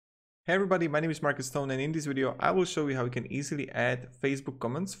Hey everybody, my name is Marcus Stone, and in this video I will show you how you can easily add Facebook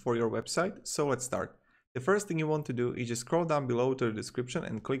comments for your website. So let's start. The first thing you want to do is just scroll down below to the description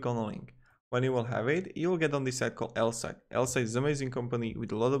and click on the link. When you will have it, you will get on this site called L-Site. L-Site is an amazing company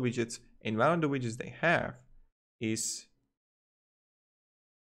with a lot of widgets, and one of the widgets they have is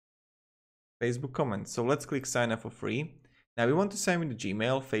Facebook comments. So let's click sign up for free. Now we want to sign with the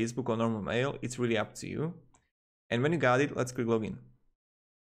Gmail, Facebook or normal mail. It's really up to you. And when you got it, let's click login.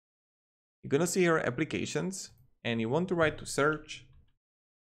 You're gonna see here applications, and you want to write to search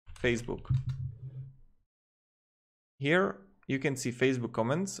Facebook. Here you can see Facebook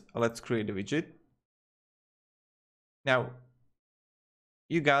comments. Let's create a widget. Now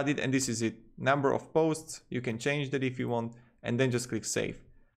you got it, and this is it. Number of posts, you can change that if you want, and then just click save.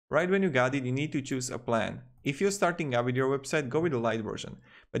 Right when you got it, you need to choose a plan. If you're starting out with your website, go with the light version.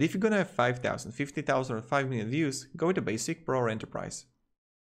 But if you're gonna have 5,000, 50,000 or 5 million views, go with the basic, pro or enterprise.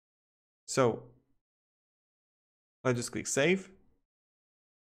 So let's just click save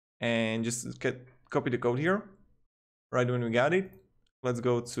and just copy the code here. Right when we got it, let's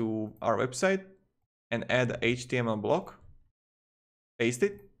go to our website and add a HTML block, paste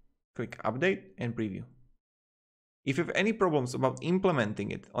it, click update and preview. If you have any problems about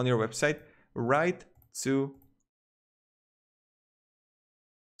implementing it on your website, write to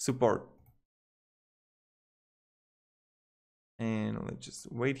support. And let's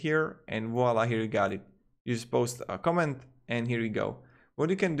just wait here, and voila, here you got it. You just post a comment and here you go.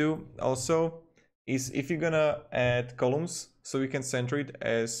 What you can do also is, if you're gonna add columns, so you can center it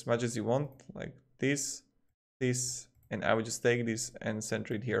as much as you want, like this, and I would just take this and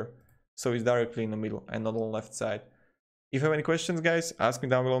center it here. So it's directly in the middle and not on the left side. If you have any questions, guys, ask me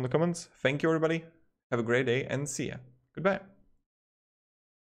down below in the comments. Thank you everybody. Have a great day and see ya. Goodbye.